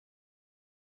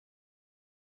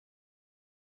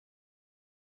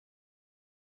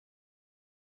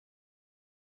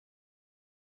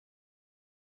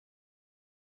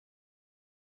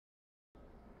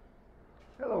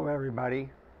Hello everybody.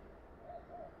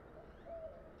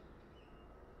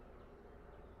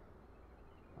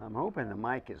 I'm hoping the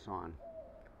mic is on.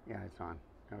 Yeah, it's on.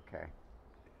 Okay.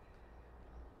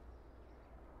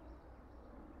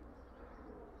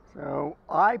 So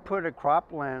I put a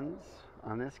crop lens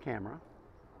on this camera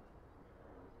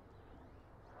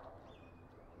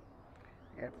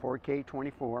at 4K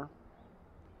 24.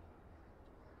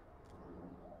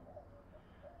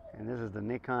 And this is the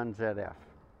Nikon ZF.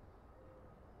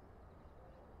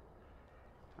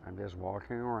 I'm just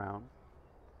walking around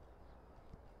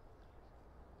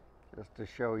just to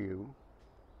show you.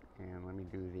 And let me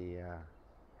do the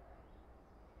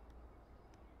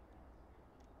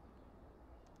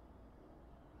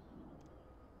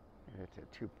it's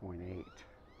at 2.8.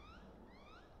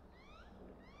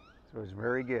 So it's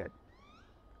very good.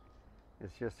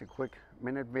 It's just a quick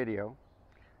minute video.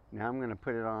 Now I'm going to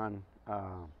put it on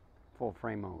full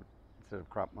frame mode instead of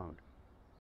crop mode.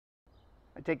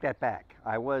 I take that back.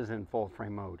 I was in full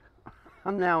frame mode.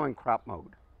 I'm now in crop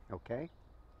mode. Okay.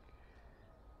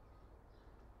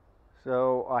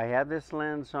 So I have this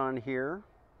lens on here.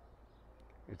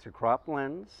 It's a crop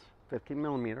lens,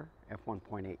 50mm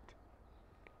f1.8.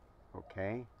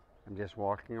 Okay. I'm just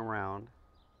walking around.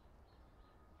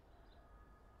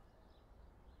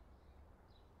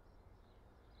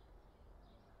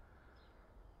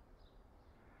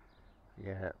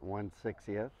 Yeah, at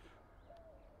 1/60th.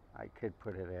 I could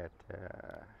put it at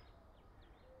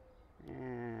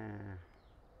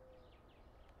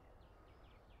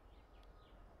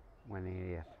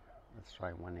 1/80th. Let's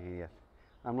try 1/80th.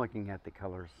 I'm looking at the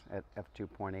colors at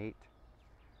f2.8.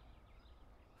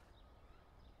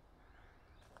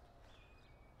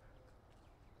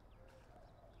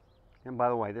 And by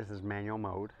the way, this is manual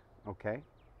mode, okay?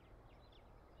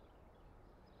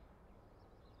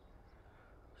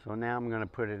 So now I'm going to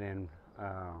put it in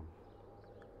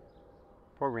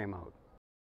program mode.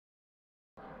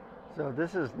 So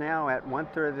this is now at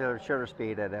 1/3 of the shutter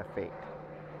speed at f8,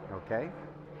 okay?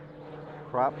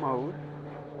 Crop mode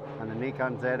on the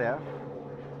Nikon ZF.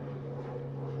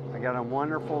 I got a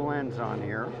wonderful lens on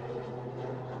here.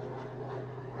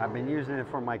 I've been using it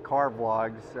for my car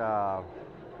vlogs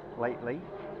lately.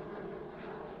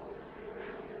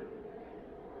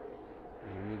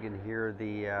 And you can hear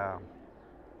the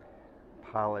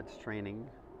pilots training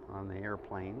on the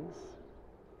airplanes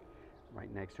right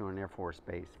next to an Air Force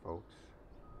base, folks.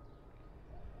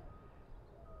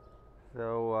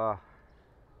 So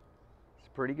it's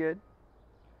pretty good.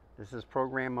 This is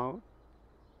program mode.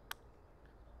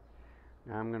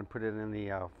 Now I'm going to put it in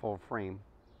the full frame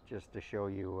just to show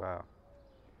you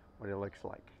what it looks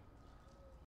like.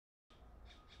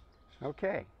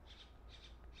 Okay,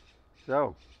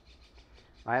 so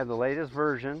I have the latest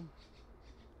version,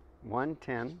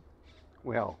 1.10,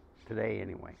 well, today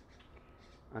anyway,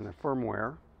 on the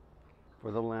firmware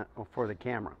for the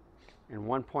camera, and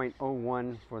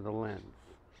 1.01 for the lens.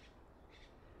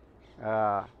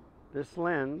 This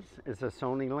lens is a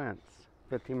Sony lens,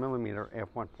 50mm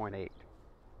f1.8.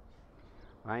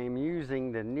 I am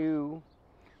using the new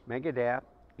Megadap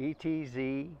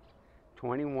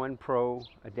ETZ-21 Pro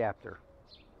adapter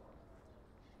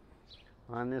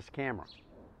on this camera.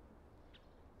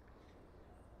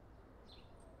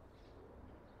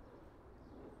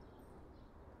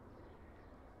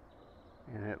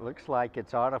 And it looks like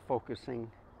it's autofocusing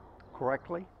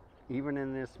correctly, even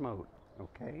in this mode,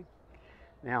 okay?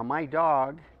 Now my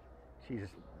dog, she's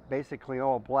basically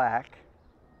all black,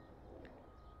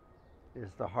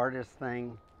 is the hardest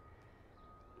thing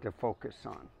to focus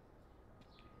on.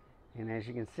 And as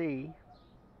you can see,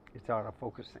 it's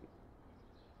autofocusing.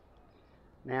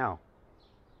 Now,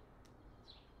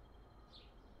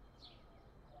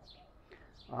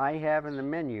 I have in the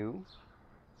menu,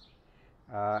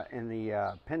 in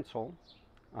the pencil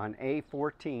on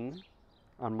A14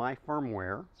 on my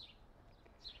firmware,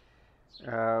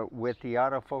 with the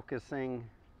autofocusing,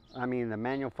 the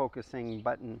manual focusing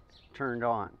button turned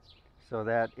on, so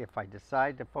that if I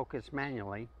decide to focus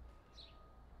manually,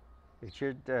 it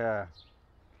should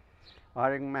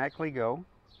automatically go.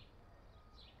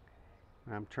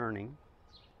 I'm turning.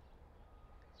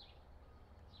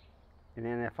 And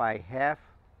then if I half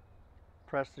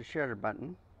press the shutter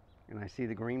button and I see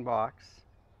the green box,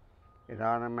 it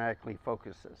automatically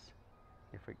focuses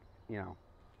if it,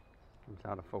 comes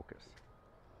out of focus.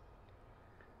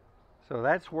 So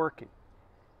that's working.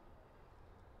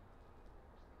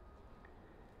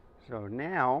 So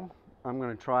now I'm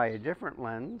going to try a different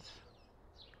lens,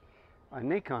 a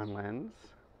Nikon lens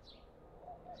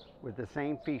with the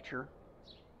same feature,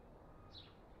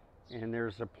 and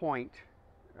there's a point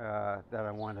that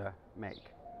I want to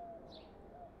make.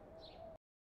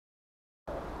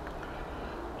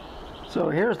 So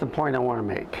here's the point I want to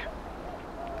make.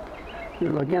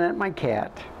 You're looking at my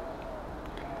cat.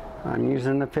 I'm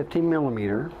using the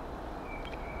 50mm,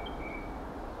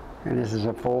 and this is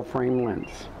a full frame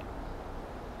lens.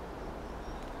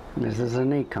 And this is a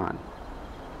Nikon.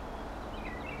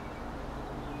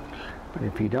 But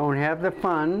if you don't have the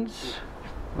funds,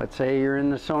 let's say you're in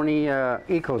the Sony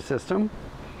ecosystem,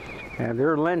 have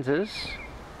their lenses.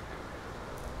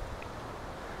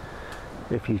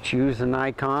 If you choose a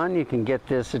Nikon, you can get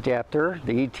this adapter,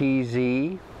 the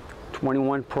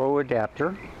ETZ-21 Pro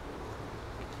adapter.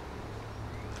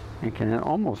 It can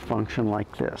almost function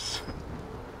like this.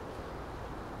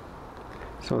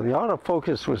 So the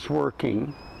autofocus was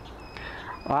working.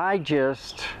 I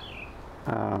just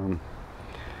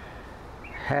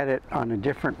had it on a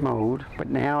different mode, but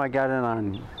now I got it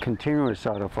on continuous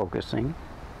autofocusing.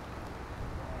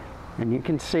 And you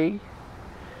can see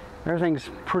everything's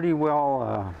pretty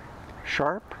well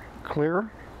sharp,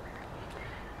 clear.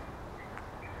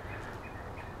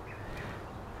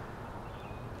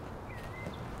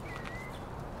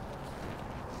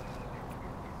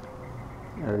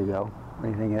 There you go. What do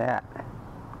you think of that?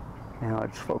 Now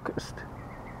it's focused.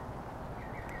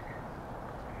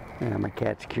 Yeah, my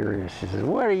cat's curious. She says,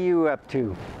 "What are you up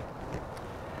to?"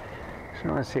 So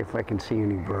let's see if I can see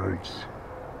any birds.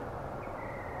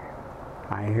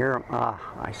 I hear them. Ah,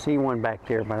 I see one back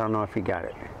there, but I don't know if he got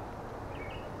it.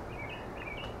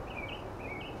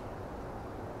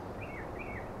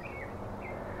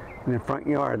 In the front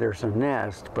yard, there's a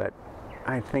nest, but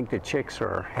I think the chicks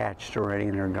are hatched already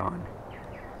and they're gone.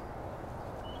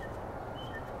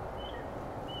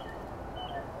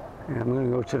 And I'm going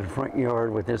to go to the front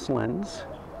yard with this lens.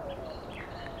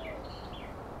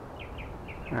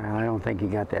 I don't think he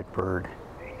got that bird.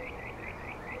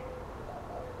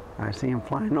 I see him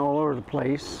flying all over the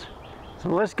place. So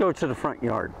let's go to the front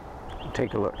yard and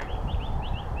take a look.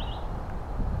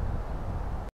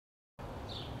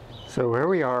 So here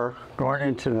we are going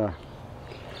into the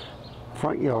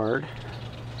front yard.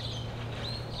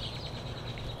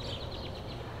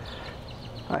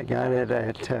 I got it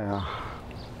at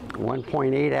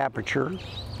 1.8 aperture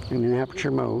in an aperture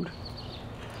mode.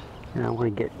 And I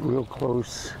want to get real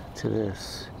close to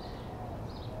this.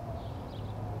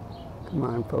 Come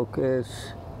on,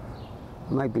 focus.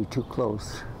 Might be too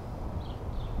close.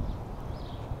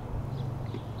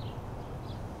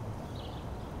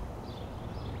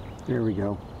 There we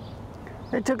go.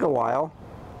 It took a while.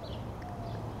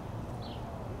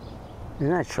 Isn't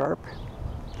that sharp?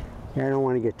 Yeah, I don't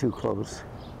want to get too close.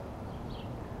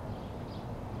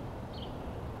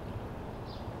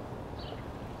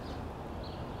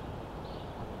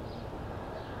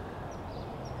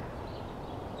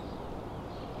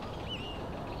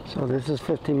 So this is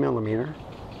 50mm.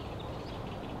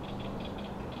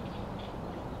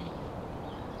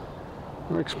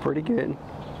 Looks pretty good.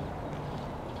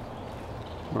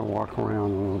 I'm gonna walk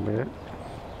around a little bit.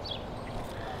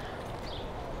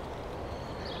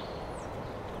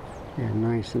 Yeah,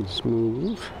 nice and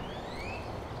smooth.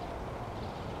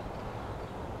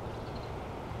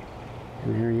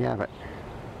 And there you have it.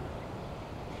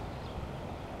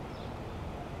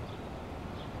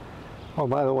 Oh,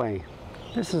 by the way,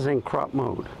 this is in crop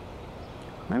mode.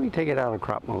 Let me take it out of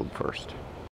crop mode first.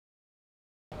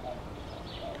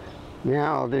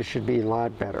 Now this should be a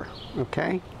lot better,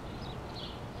 okay?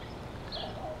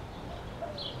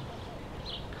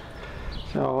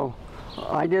 So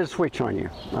I did a switch on you.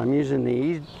 I'm using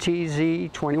the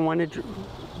ETZ-21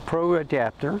 Pro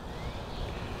adapter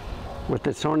with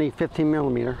the Sony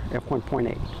 50mm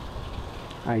f1.8.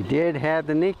 I did have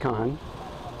the Nikon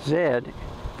Z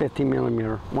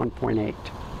 50mm 1.8.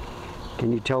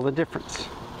 Can you tell the difference?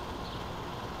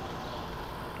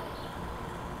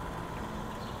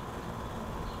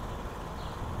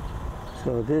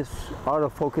 So this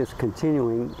autofocus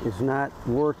continuing is not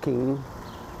working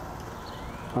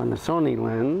on the Sony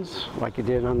lens like it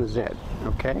did on the Z,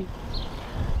 okay?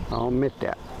 I'll admit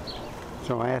that.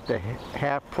 So I have to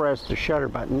half press the shutter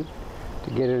button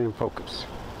to get it in focus.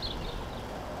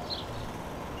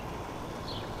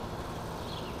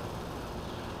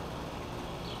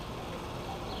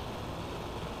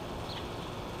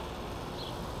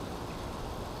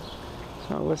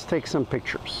 So let's take some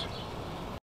pictures.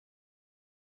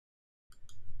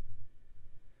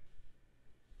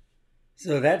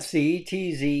 So that's the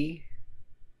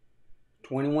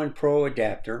ETZ-21 Pro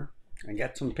adapter. I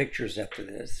got some pictures after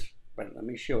this, but let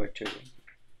me show it to you.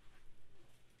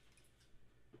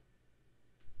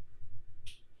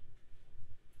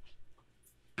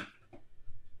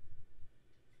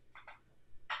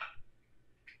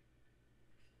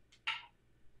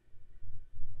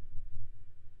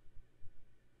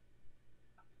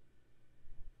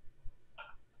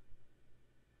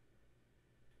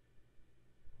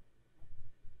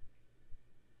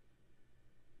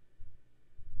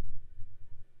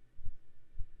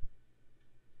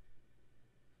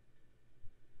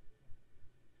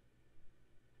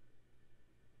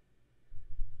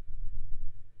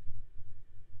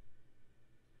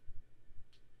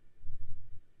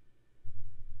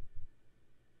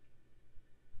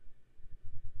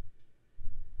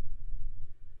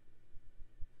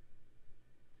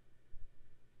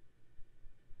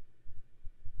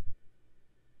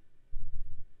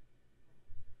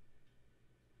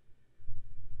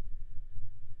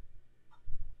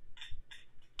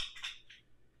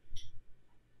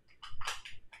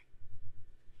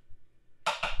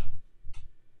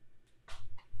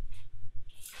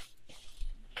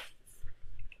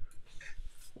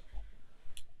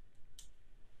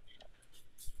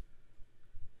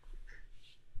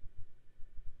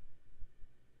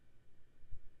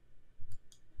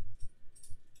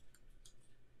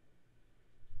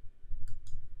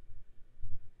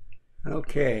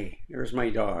 Okay, there's my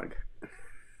dog.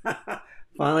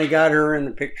 Finally got her in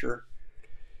the picture.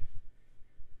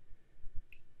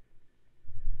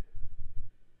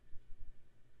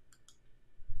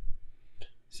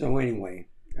 So anyway,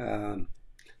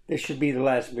 this should be the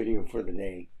last video for the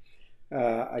day.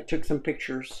 I took some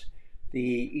pictures.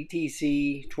 The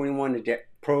ETZ-21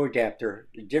 Pro adapter,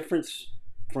 the difference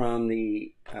from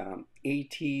the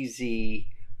ETZ-11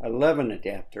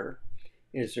 adapter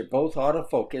is they're both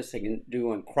autofocus. They can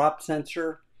do on crop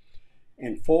sensor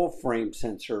and full frame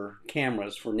sensor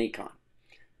cameras for Nikon.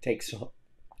 Takes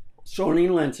Sony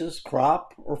lenses,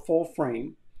 crop or full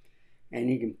frame, and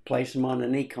you can place them on the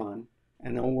Nikon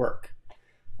and they'll work.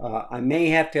 I may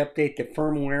have to update the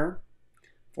firmware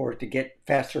for it to get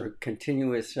faster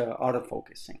continuous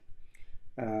autofocusing.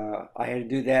 I had to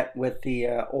do that with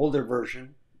the older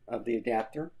version of the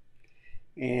adapter,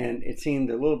 and it seemed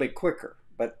a little bit quicker.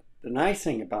 But the nice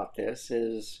thing about this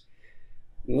is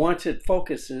once it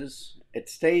focuses, it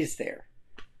stays there.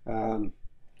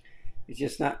 It's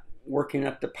just not working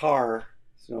up to par,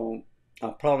 so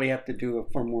I'll probably have to do a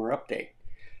firmware update.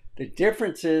 The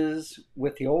difference is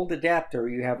with the old adapter,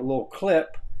 you have a little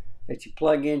clip that you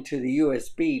plug into the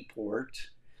USB port.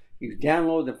 You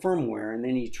download the firmware and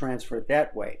then you transfer it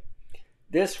that way.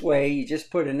 This way, you just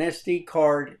put an SD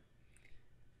card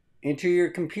into your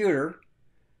computer,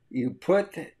 you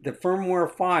put the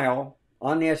firmware file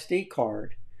on the SD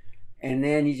card, and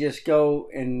then you just go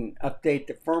and update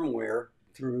the firmware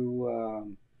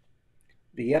through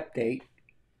the update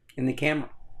in the camera,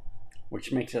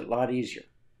 which makes it a lot easier.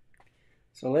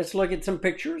 So let's look at some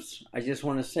pictures. I just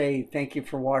want to say thank you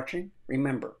for watching.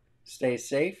 Remember, stay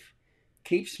safe,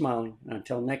 keep smiling, and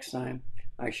until next time,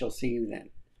 I shall see you then.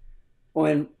 Oh,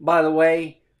 and by the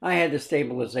way, I had the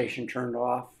stabilization turned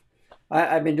off.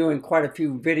 I've been doing quite a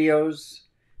few videos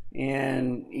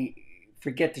and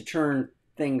forget to turn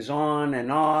things on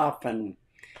and off, and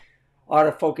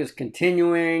autofocus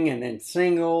continuing and then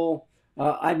single.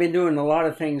 I've been doing a lot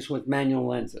of things with manual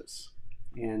lenses,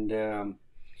 and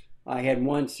I had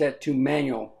one set to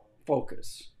manual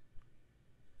focus.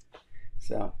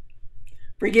 So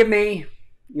forgive me,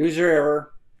 user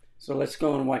error. So let's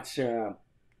go and watch a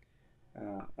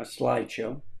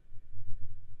slideshow.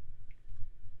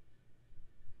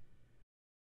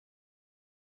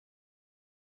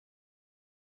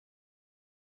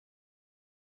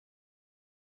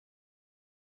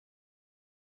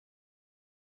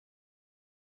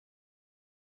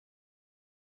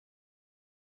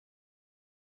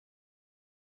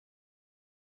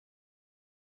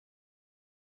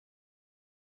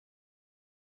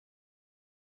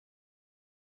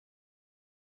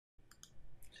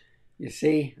 You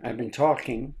see, I've been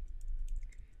talking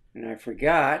and I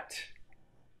forgot.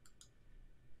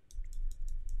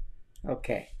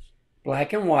 Okay,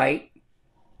 black and white.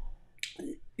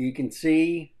 You can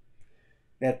see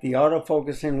that the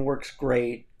autofocusing works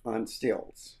great on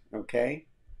stills, okay?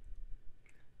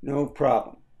 No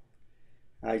problem.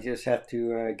 I just have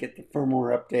to get the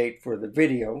firmware update for the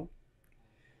video.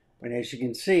 But as you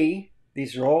can see,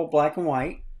 these are all black and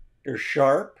white. They're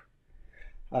sharp.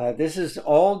 This is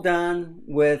all done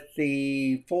with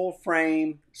the full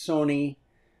frame Sony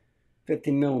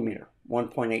 50mm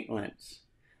 1.8 lens.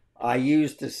 I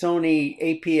used the Sony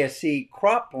APS-C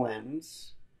crop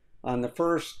lens on the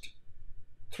first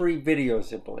 3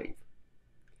 videos, I believe,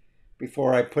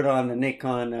 before I put on the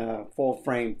Nikon full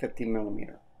frame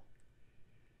 50mm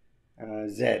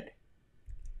Z.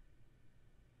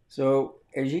 So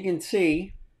as you can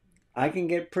see, I can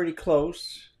get pretty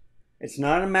close. It's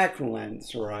not a macro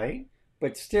lens, right?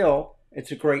 But still,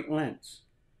 it's a great lens.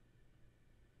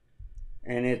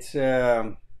 And it's,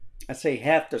 I'd say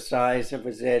half the size of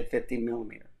a Z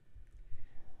 50mm.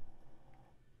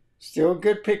 Still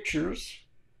good pictures.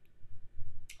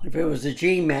 If it was a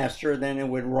G Master, then it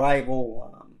would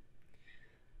rival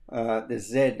the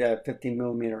Z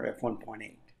 50mm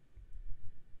f1.8.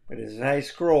 But as I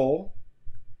scroll,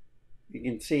 you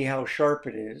can see how sharp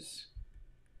it is.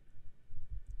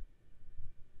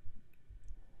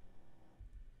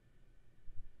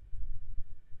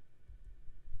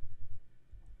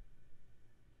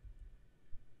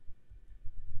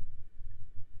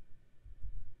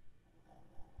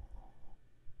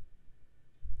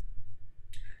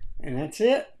 And that's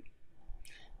it.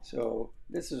 So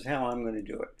this is how I'm going to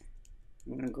do it.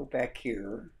 I'm going to go back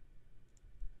here.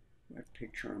 What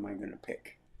picture am I going to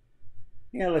pick?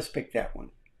 Yeah, let's pick that one.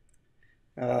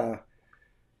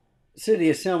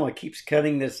 City of Selma keeps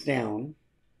cutting this down.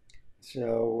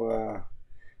 So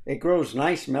it grows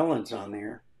nice melons on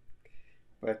there.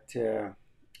 But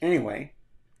anyway,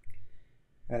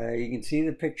 you can see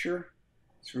the picture.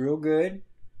 It's real good.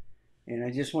 And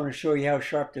I just want to show you how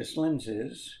sharp this lens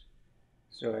is.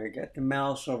 So I got the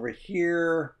mouse over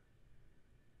here.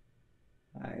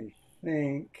 I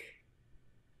think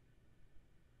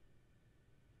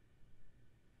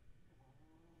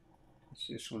it's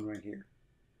this one right here.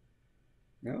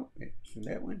 No, it's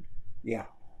that one. Yeah.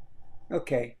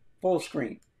 Okay, full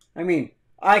screen. I mean,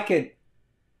 I could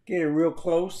get it real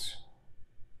close.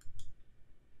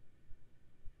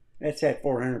 That's at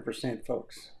 400%,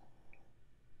 folks.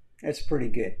 That's pretty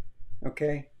good.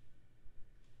 Okay.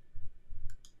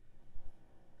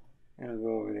 And I'll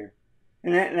go over there.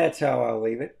 And that's how I'll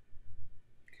leave it.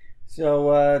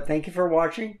 So thank you for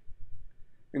watching.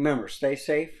 Remember, stay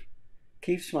safe.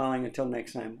 Keep smiling until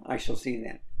next time. I shall see you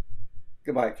then.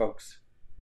 Goodbye, folks.